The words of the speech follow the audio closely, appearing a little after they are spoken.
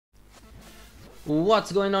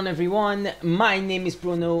What's going on, everyone? My name is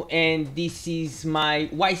Bruno and this is my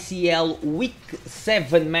YCL Week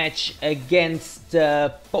 7 match against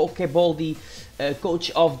Pokebaldi, coach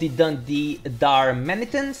of the Dundee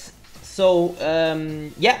Darmanitans. So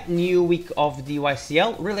yeah, new week of the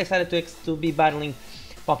YCL. Really excited to be battling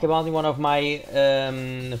Pokebaldi, one of my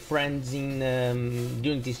friends in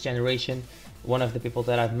during this generation. One of the people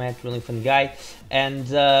that I've met, really fun guy. And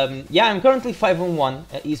yeah, I'm currently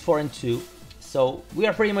 5-1, he's 4-2. So we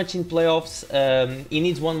are pretty much in playoffs. He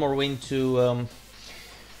needs one more win to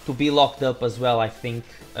be locked up as well, I think.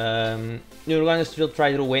 We're gonna still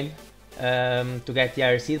try to win to get the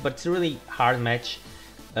higher seed, but it's a really hard match.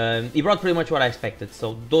 He brought pretty much what I expected,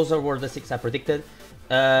 so those were the 6 I predicted.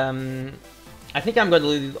 I think I'm gonna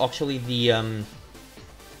lead actually the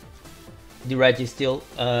Reggie still.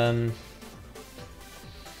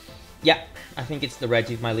 Yeah, I think it's the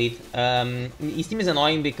Reggie my lead. His team is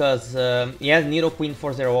annoying because he has Nido Queen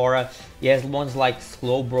for Zero Aura. He has ones like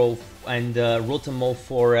Slowbro and Rotamo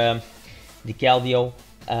for the Keldeo.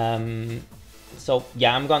 So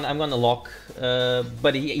yeah, I'm gonna lock.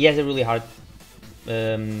 But he has a really hard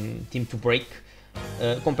team to break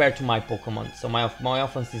compared to my Pokemon. So my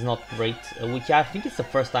offense is not great, which I think it's the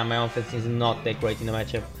first time my offense is not that great in the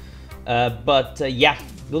matchup. But yeah,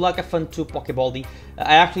 good luck, have fun to Pokebaldi.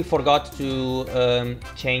 I actually forgot to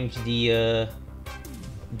change his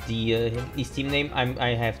team name.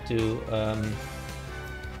 I have to.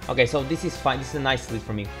 Okay, so this is fine. This is a nice lead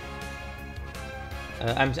for me.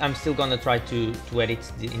 I'm still gonna try to edit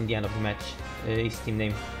in the end of the match his team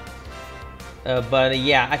name. But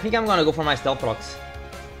yeah, I think I'm gonna go for my Stealth Rocks.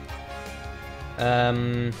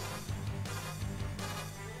 I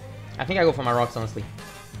think I go for my rocks, honestly.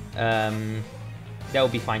 That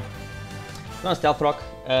would be fine. I'm gonna Stealth Rock.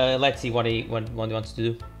 Let's see what he wants to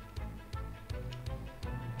do.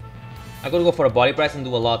 I'm gonna go for a Body Press and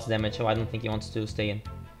do a lot of damage, so I don't think he wants to stay in.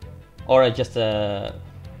 Or just a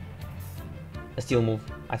Steel move.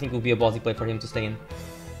 I think it would be a ballsy play for him to stay in.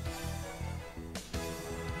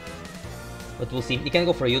 But we'll see. He can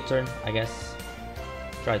go for a U-turn, I guess.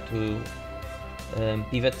 Try to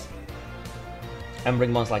pivot. And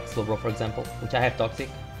bring ones like Slowbro, for example, which I have Toxic.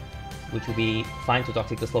 Which will be fine to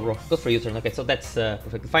Toxic the Slowbro. Goes for U-turn. Okay, so that's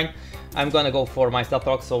perfectly fine. I'm gonna go for my Stealth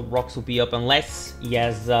Rock, so Rocks will be up unless he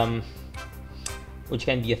has, which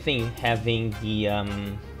can be a thing, having the,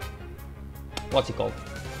 what's it called?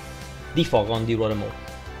 Defog on the Rotamo.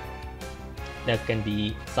 That can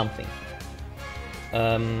be something.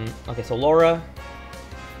 Okay, so Laura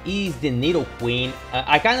is the Nido Queen.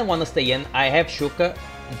 I kind of want to stay in. I have Shuka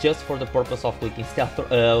just for the purpose of clicking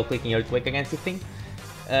clicking Earthquake against the thing.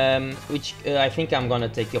 Which I think I'm gonna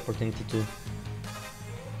take the opportunity to.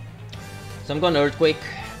 So I'm gonna Earthquake,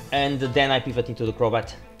 and then I pivot into the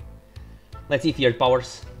Crobat. Let's see if he Earth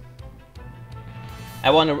powers.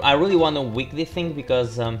 I really wanna weak this thing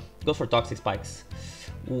because it goes for Toxic Spikes.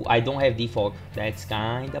 Ooh, I don't have Defog. That's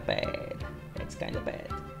kinda bad. That's kinda bad.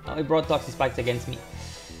 Oh, he brought Toxic Spikes against me.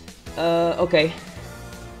 Okay.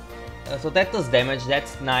 So that does damage.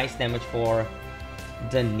 That's nice damage for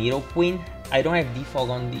the Nido Queen. I don't have Defog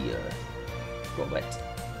on the Crobat.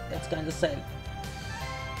 That's kind of sad.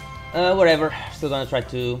 Whatever. Still gonna try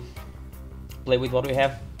to play with what we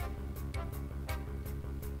have.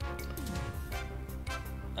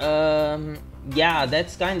 Yeah,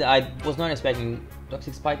 that's kind of. I was not expecting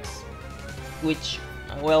Toxic Spikes, which,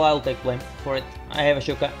 well, I'll take blame for it. I have a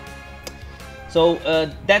Shuka. So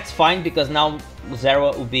that's fine because now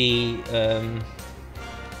Zero will be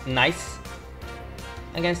nice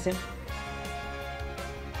against him.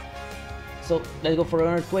 So let's go for an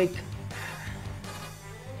Earthquake.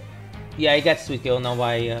 Yeah, he gets Sweet Kill now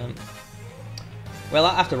by well,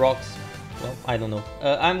 after Rocks. Well, I don't know.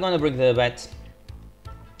 I'm gonna bring the bat.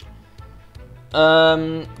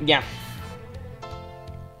 Yeah.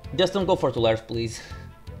 Just don't go for 2 layers, please.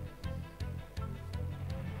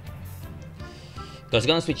 Because he's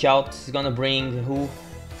gonna switch out. He's gonna bring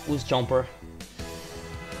who's Chomper.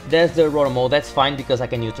 There's the Rotamo. That's fine because I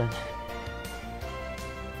can U-turn.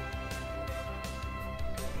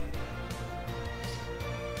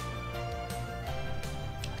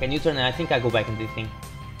 Can U-turn, and I think I go back into the thing.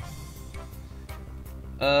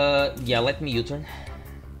 Yeah, let me U-turn.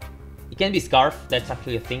 It can be Scarf, that's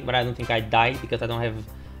actually a thing, but I don't think I die because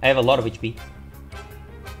I have a lot of HP.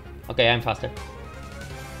 Okay, I'm faster.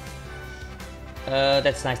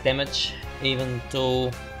 That's nice damage, even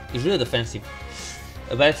though it's really defensive.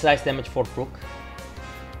 But that's nice damage for Crook.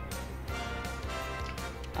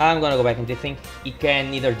 I'm gonna go back into the thing. It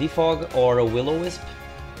can either Defog or a Will-O-Wisp.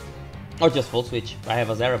 Or just Volt Switch. I have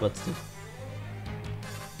a Zera, but still.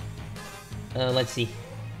 Let's see.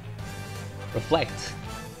 Reflect.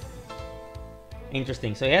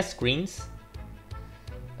 Interesting. So he has screens.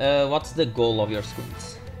 What's the goal of your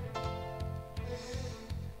screens?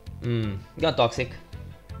 Got toxic.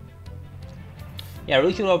 Yeah, I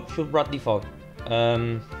really should brought defog.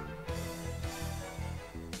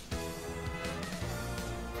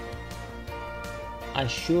 I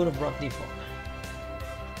should have brought defog.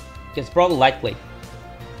 It's probably light play.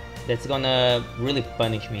 That's gonna really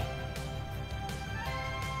punish me.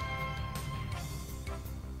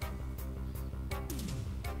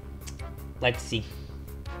 Let's see.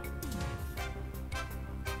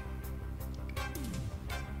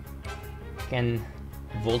 Can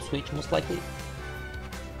volt switch most likely.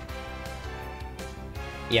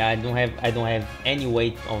 Yeah, I don't have any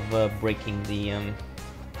way of breaking the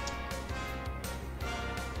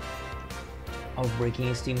breaking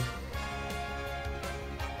his team.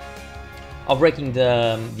 Of breaking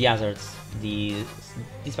the hazards, the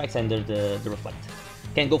spikes under the reflect.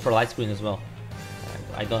 Can go for light screen as well.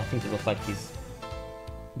 I don't think the reflect is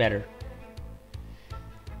better.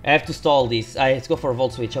 I have to stall this. Let's go for a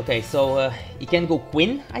volt switch. Okay, so he can go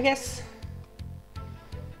Queen, I guess.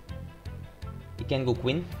 He can go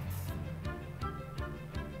Queen.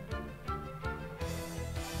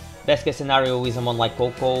 Best case scenario is someone like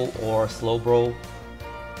Coco or Slowbro.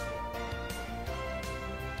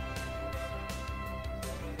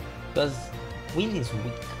 Because Queen is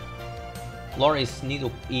weak. Laura is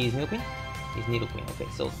Needle Queen? Is Needle Queen. Okay,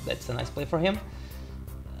 so that's a nice play for him.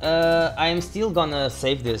 I am still gonna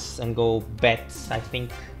save this and go bet. I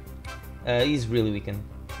think he's really weakened,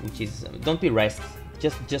 which is don't be rest.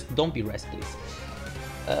 Just don't be rest, please.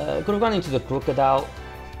 Could have gone into the Crocodile.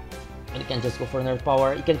 And he can just go for Nerd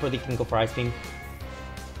Power. He can predict and go for Ice Beam.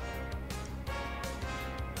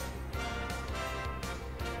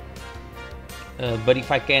 But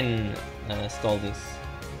if I can stall this,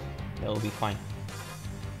 that will be fine.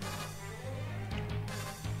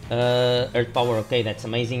 Earth Power, okay, that's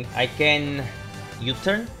amazing. I can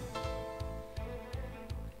U-turn.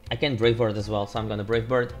 I can Brave Bird as well, so I'm gonna Brave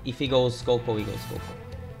Bird. If he goes Coco, he goes Coco.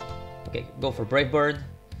 Okay, go for Brave Bird.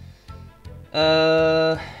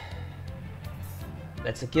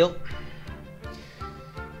 That's a kill.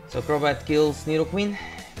 So Crobat kills Nido Queen.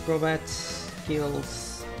 Crobat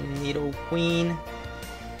kills Nido Queen.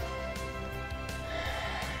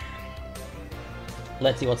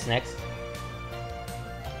 Let's see what's next.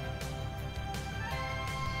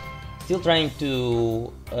 Still trying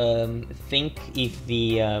to think if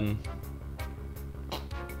the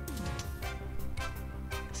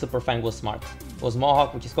Super Fang was smart. Was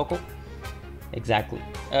Mohawk, which is Coco? Exactly.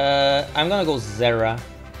 I'm gonna go Zera.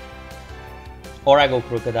 Or I go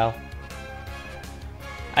Crocodile.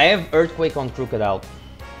 I have Earthquake on Crocodile.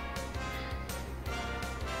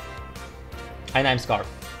 And I'm Scarf.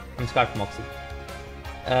 I'm Scarf Moxie.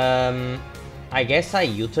 I guess I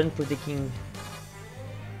U-turn predicting...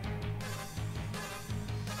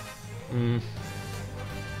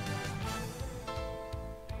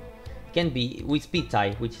 Can be with speed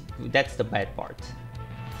tie, which that's the bad part.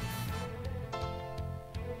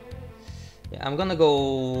 Yeah, I'm gonna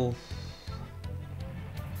go.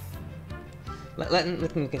 Let me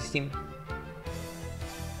look at Steam.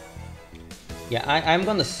 Yeah, I'm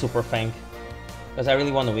gonna Super Fang because I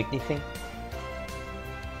really want a weakness thing.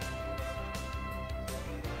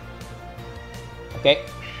 Okay.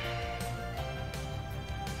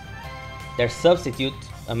 Their substitute,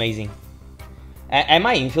 amazing. Am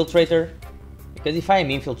I Infiltrator? Because if I am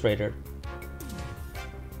Infiltrator...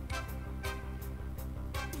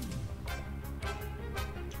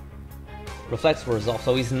 Reflex for resolve,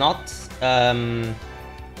 so he's not...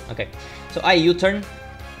 Okay, so I U-turn.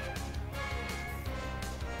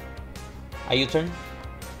 I U-turn.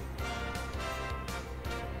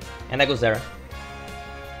 And I go Zera.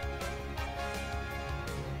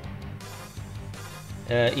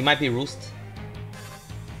 He might be Roost.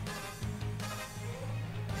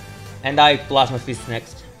 And I Plasma Fist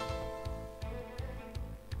next.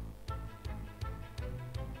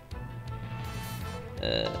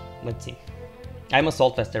 Let's see. I'm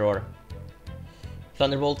Assault Vest Aurora.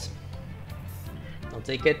 Thunderbolt. I'll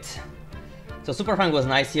take it. So Super Fang was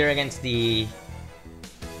nice here against the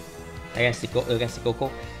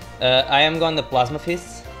Coco. I am going the Plasma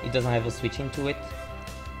Fist. It doesn't have a switch into it.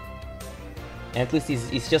 And at least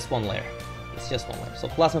it's just one layer. It's just one layer. So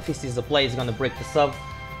Plasma Fist is the play. It's gonna break the sub.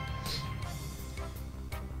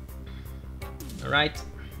 Alright.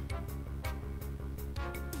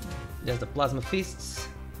 There's the Plasma Fists.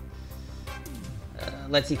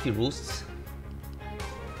 Let's see if he roosts.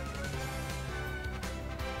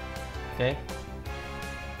 Okay.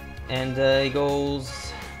 And he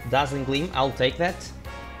goes Dazzling Gleam. I'll take that.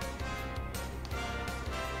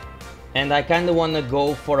 And I kind of want to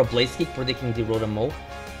go for a Blaze Kick, predicting the Rotom-Mow.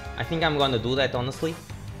 I think I'm gonna do that, honestly.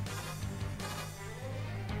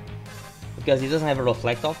 Because he doesn't have a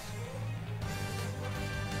Reflect Off.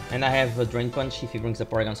 And I have a Drain Punch if he brings a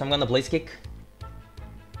Porygon. So I'm gonna Blaze Kick.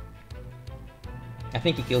 I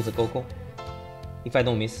think he kills the Coco. If I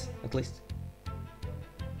don't miss, at least.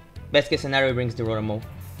 Best case scenario, he brings the Rotom-Mow.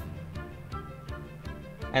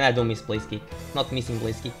 And I don't miss Blaze Kick. Not missing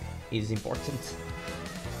Blaze Kick is important.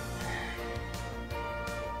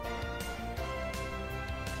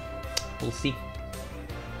 We'll see.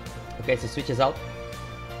 Okay, so switches out.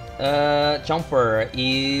 Chomper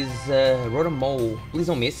is Rotom-Mow. Please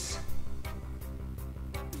don't miss.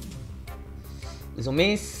 Please don't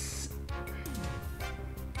miss.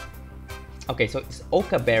 Okay, so it's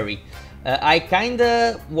Oka Berry. I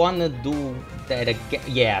kinda wanna do that again.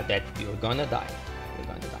 Yeah, that you're gonna die. You're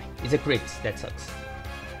gonna die. It's a crit. That sucks.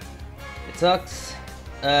 It sucks.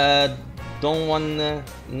 Don't wanna.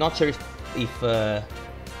 Not sure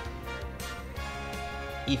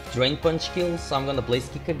if Drain Punch kills, so I'm gonna Blaze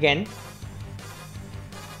Kick again.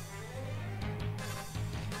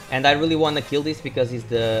 And I really wanna kill this because he's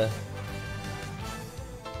the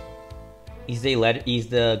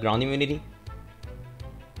ground immunity.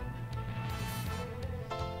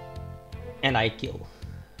 And I kill.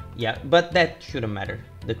 Yeah, but that shouldn't matter.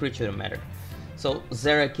 The crit shouldn't matter. So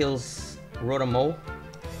Zera kills Rotom-Mow.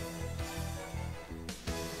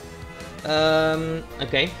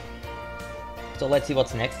 Okay. So let's see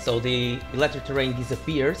what's next. So the electric terrain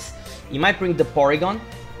disappears. He might bring the Porygon.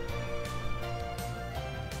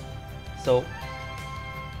 So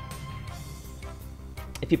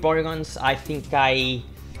if he Porygons, I think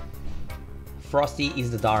Frosty is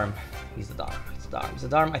the Darm. He's the Darm. It's the Darm. It's the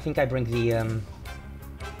Darm. I think I bring the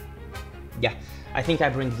yeah. I think I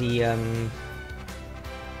bring the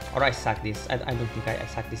or I sack this. I don't think I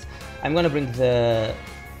sack this. I'm gonna bring the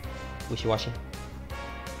Wishy-Washy.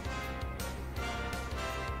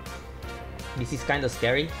 This is kind of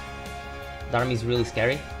scary. Darm is really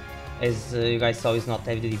scary. As you guys saw, it's not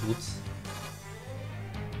heavy duty boots.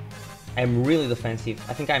 I'm really defensive.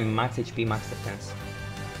 I think I'm max HP, max defense.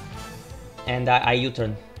 And I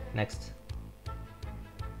U-turn next.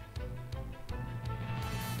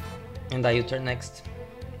 And I U-turn next.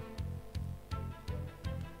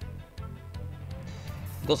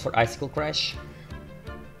 Goes for Icicle Crash.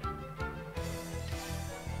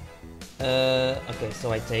 Okay,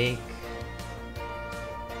 so I take...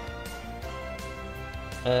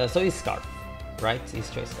 so he's Scarf, right?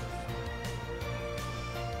 He's Choice Scarf.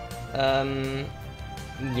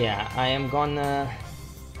 Yeah, I am gonna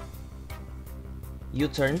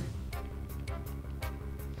U-turn.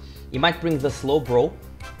 He might bring the Slowbro.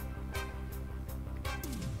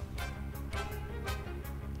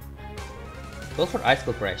 Go for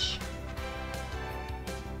Icicle Crash.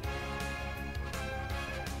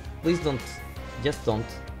 Please don't, just don't.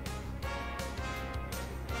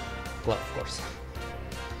 Well, of course.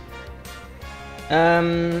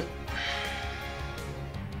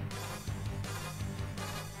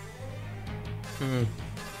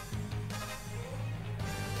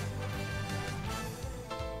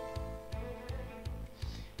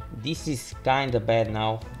 This is kinda bad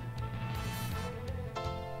now.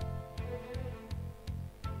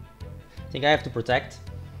 I think I have to protect.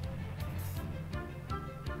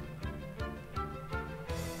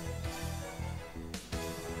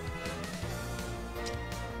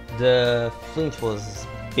 The flinch was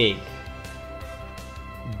big.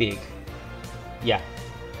 Big. Yeah.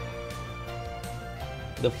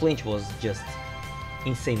 The flinch was just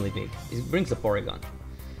insanely big. It brings a Porygon.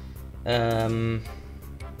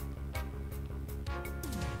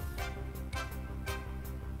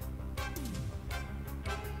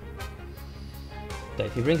 Okay,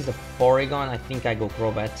 if he brings the Porygon, I think I go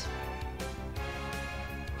Crobat.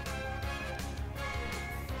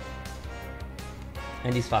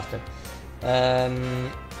 And he's faster. So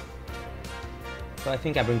I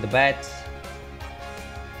think I bring the bat.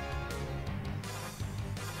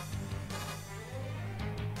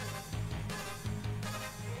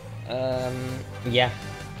 Yeah.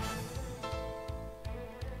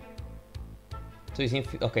 So he's in.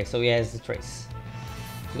 Okay, so he has the trace.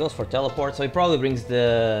 He goes for teleport, so he probably brings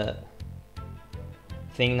the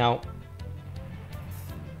thing now.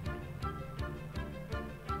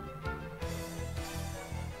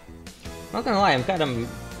 Not gonna lie, I'm kind of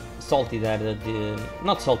salty that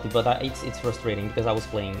not salty, but it's frustrating because I was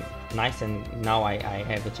playing nice and now I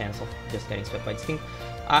have the chance of just getting swept by this thing.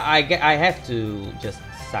 I have to just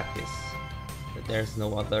sack this. there's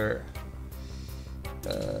no other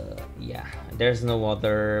yeah, there's no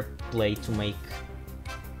other play to make,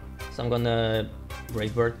 so I'm gonna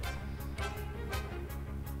Brave Bird.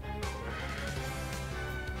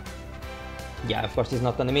 Yeah, of course he's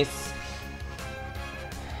not gonna miss,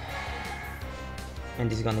 and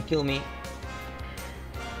this is gonna kill me.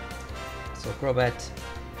 So Crobat.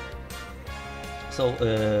 So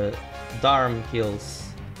Darm kills.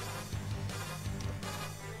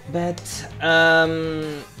 But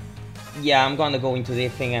yeah, I'm gonna go into the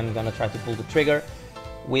thing. I'm gonna try to pull the trigger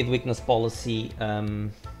with weakness policy.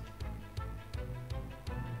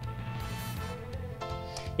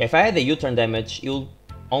 Yeah, if I had the U-turn damage, it'll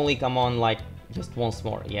only come on like just once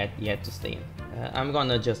more. You had to stay in. I'm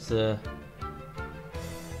gonna just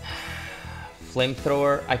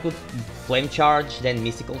Flamethrower. I could Flame Charge, then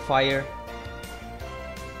Mystical Fire.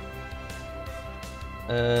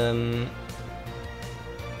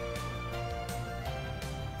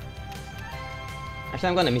 Actually,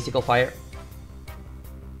 I'm gonna Mystical Fire.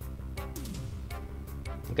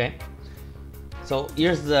 Okay. So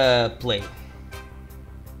here's the play.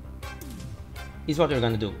 Here's what we're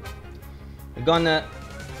gonna do. We're gonna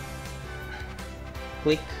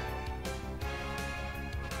click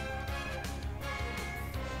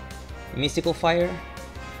Mystical Fire.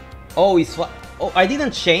 Oh, oh, I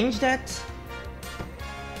didn't change that.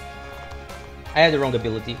 I had the wrong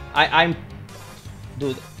ability.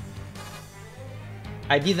 Dude.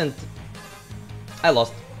 I didn't. I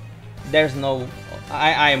lost. There's no.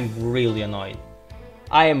 I am really annoyed.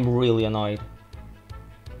 I am really annoyed.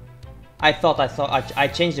 I thought I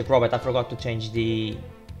changed the Crobat. I forgot to change the.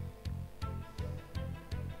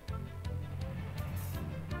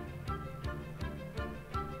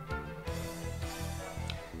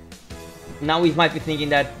 Now we might be thinking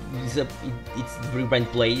that it's the rebrand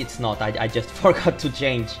play. It's not. I just forgot to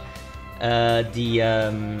change the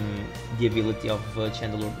ability of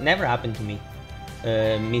Chandelure. Never happened to me.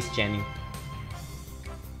 Miss jamming.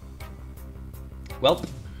 Well,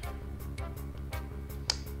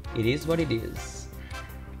 it is what it is.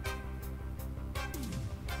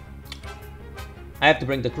 I have to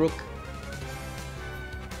bring the Crook.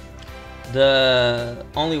 The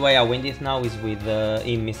only way I win this now is with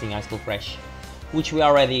him missing Ice Cold Crash, which we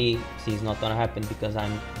already see is not gonna happen because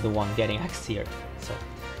I'm the one getting axed here. So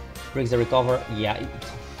brings the recover. Yeah.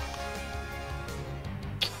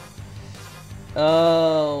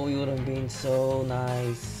 Oh, it would have been so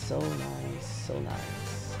nice, so nice, so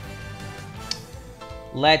nice.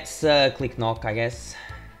 Let's click Knock, I guess.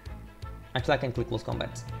 Actually, I can click Close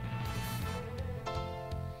Combat.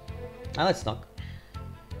 Let's Knock.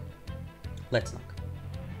 Let's Knock.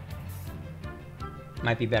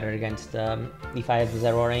 Might be better against if I have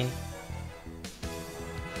Zero Rain.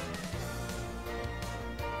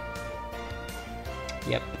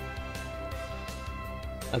 Yep.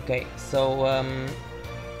 Okay, so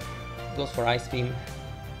goes for Ice Beam.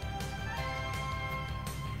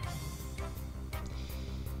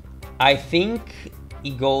 I think he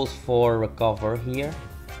goes for Recover here.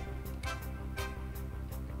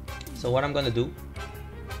 So what I'm gonna do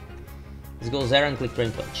is go there and click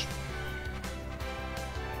Drain Punch.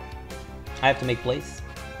 I have to make plays.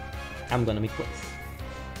 I'm gonna make plays.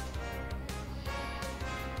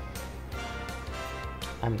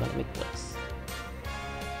 I'm gonna make plays.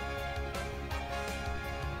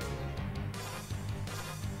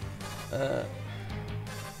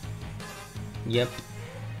 Yep.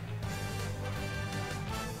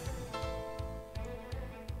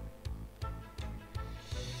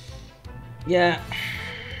 Yeah.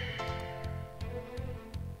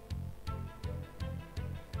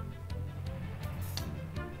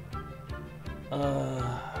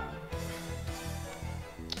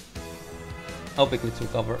 I'll pick it to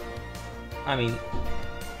recover. I mean,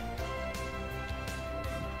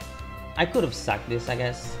 I could have sacked this, I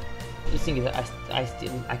guess. The thing is,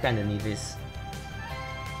 I kind of need this.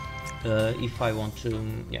 If I want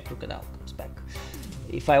to, yeah, Crocodile comes back.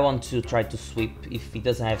 If I want to try to sweep, if he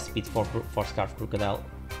doesn't have speed for Scarf Crocodile,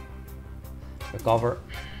 recover.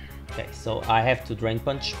 Okay, so I have to Drain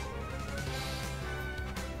Punch.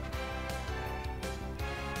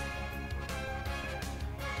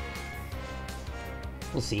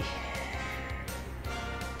 We'll see.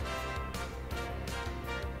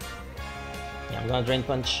 Yeah, I'm gonna Drain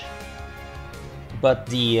Punch. But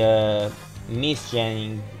the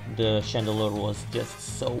miss-jamming the Chandelure was just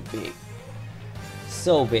so big.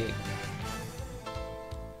 So big.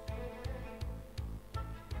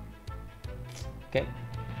 Okay.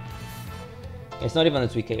 It's not even a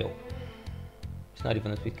 3 KO. It's not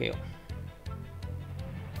even a 3 KO.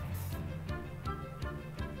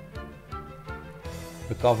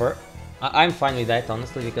 recover. I'm fine with that,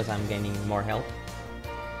 honestly, because I'm gaining more health.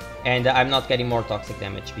 And I'm not getting more toxic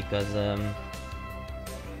damage, because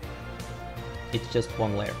it's just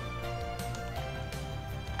one layer.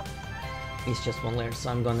 It's just one layer,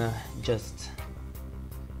 so I'm gonna just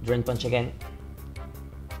Drain Punch again.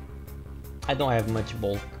 I don't have much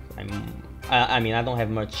bulk. I mean, I don't have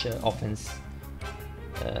much offense.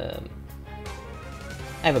 I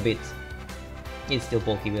have a bit. It's still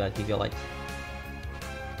bulky without TV Light.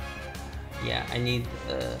 Yeah, I need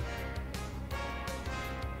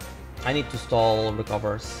to stall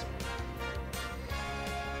recovers.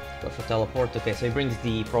 Go for teleport. Okay, so he brings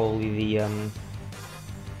probably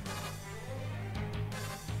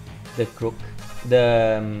the crook,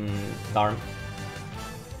 the Darm.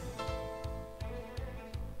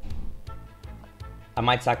 I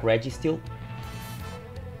might sack Reggie still.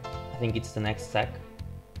 I think it's the next sack.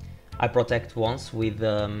 I protect once with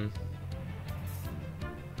the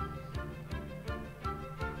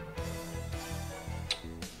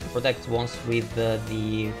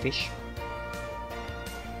fish.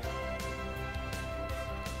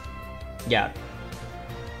 Yeah.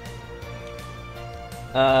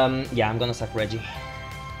 Yeah, I'm gonna sack Reggie.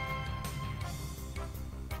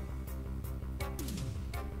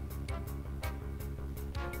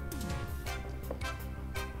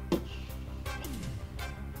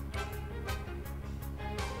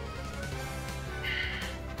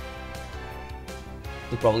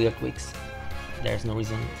 He probably earthquakes. There's no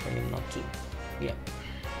reason for him not to. Yeah.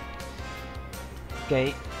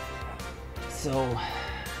 Okay. So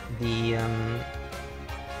the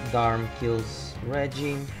Darm kills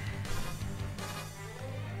Reggie.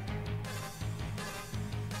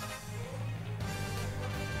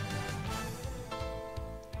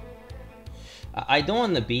 I don't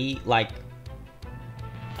want to be like.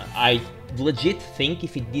 I legit think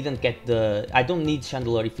if he didn't get the. I don't need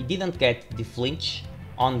Chandelier. If he didn't get the flinch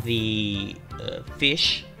on the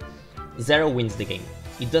fish, Zero wins the game.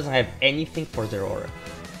 It doesn't have anything for Zero Aura.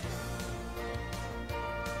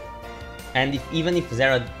 And even if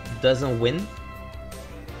Zero doesn't win,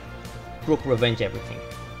 Crook revenge everything.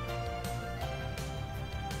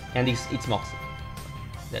 And it's Moxie.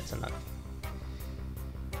 That's enough.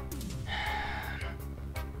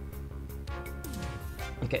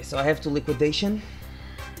 Okay, so I have to liquidation.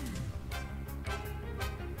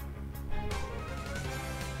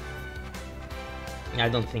 I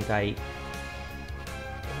don't think I.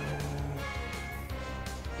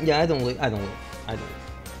 Yeah, I don't live.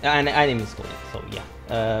 And I didn't miss it, so yeah.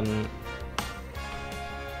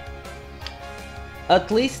 At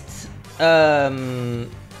least, I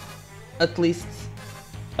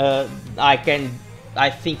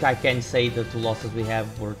think I can say the two losses we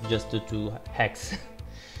have were just due to hacks.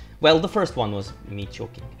 Well, the first one was me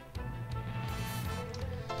choking.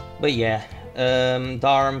 But yeah,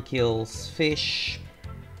 Darm kills fish.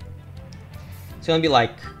 It's gonna be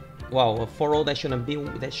like, wow, a 4-0 that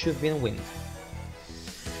should be a win.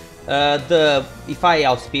 If I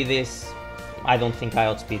outspeed this, I don't think I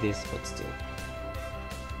outspeed this, but still.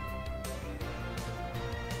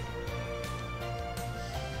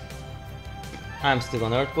 I'm still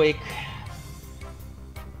on Earthquake.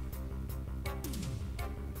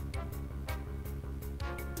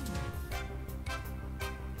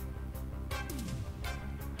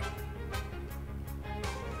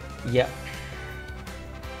 Yeah.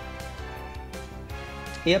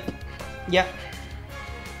 Yep. Yeah.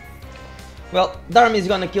 Well, Darm is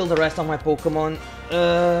gonna kill the rest of my Pokemon.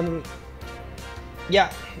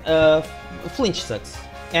 Yeah. Flinch sucks.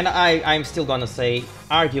 And I'm still gonna say,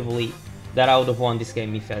 arguably, that I would have won this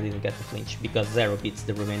game if I didn't get the flinch, because Zero beats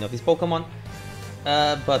the remainder of his Pokemon.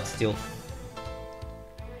 But still.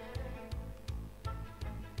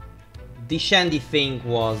 The Shandy thing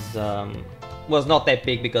was not that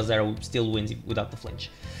big because Zero still wins without the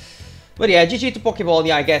flinch. But yeah, GG to Pokeball.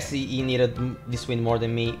 Yeah, I guess he needed this win more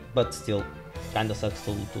than me, but still, kinda sucks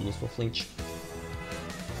to lose for flinch.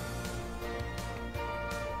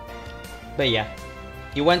 But yeah,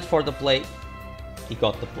 he went for the play, he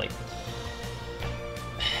got the play.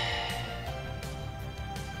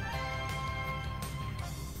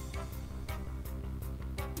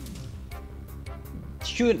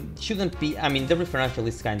 Shouldn't be. I mean, the differential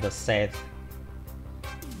is kind of sad.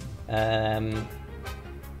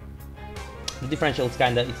 The differential is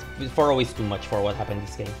kind of, it's 4-0 is too much for what happened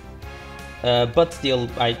this game. But still,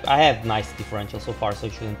 I have nice differential so far, so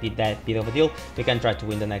it shouldn't be that big of a deal. We can try to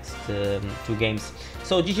win the next 2 games.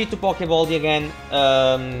 So GG to Pokebaldi again.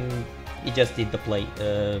 He just did the play.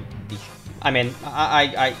 I mean,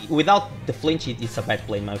 without the flinch, it's a bad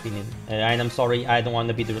play in my opinion. And I'm sorry, I don't want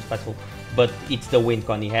to be disrespectful, but it's the win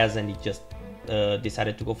con he has, and he just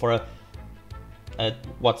decided to go for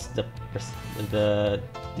what's the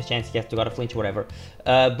chance he has to got a flinch, whatever.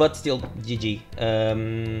 But still, GG.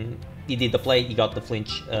 He did the play, he got the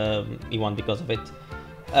flinch, he won because of it.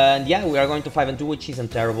 And yeah, we are going to 5-2, which isn't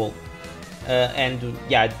terrible. And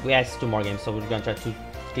yeah, we have 2 more games, so we're gonna try to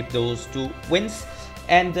keep those 2 wins.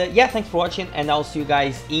 And yeah, thanks for watching, and I'll see you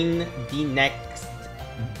guys in the next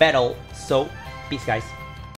battle. So, peace guys.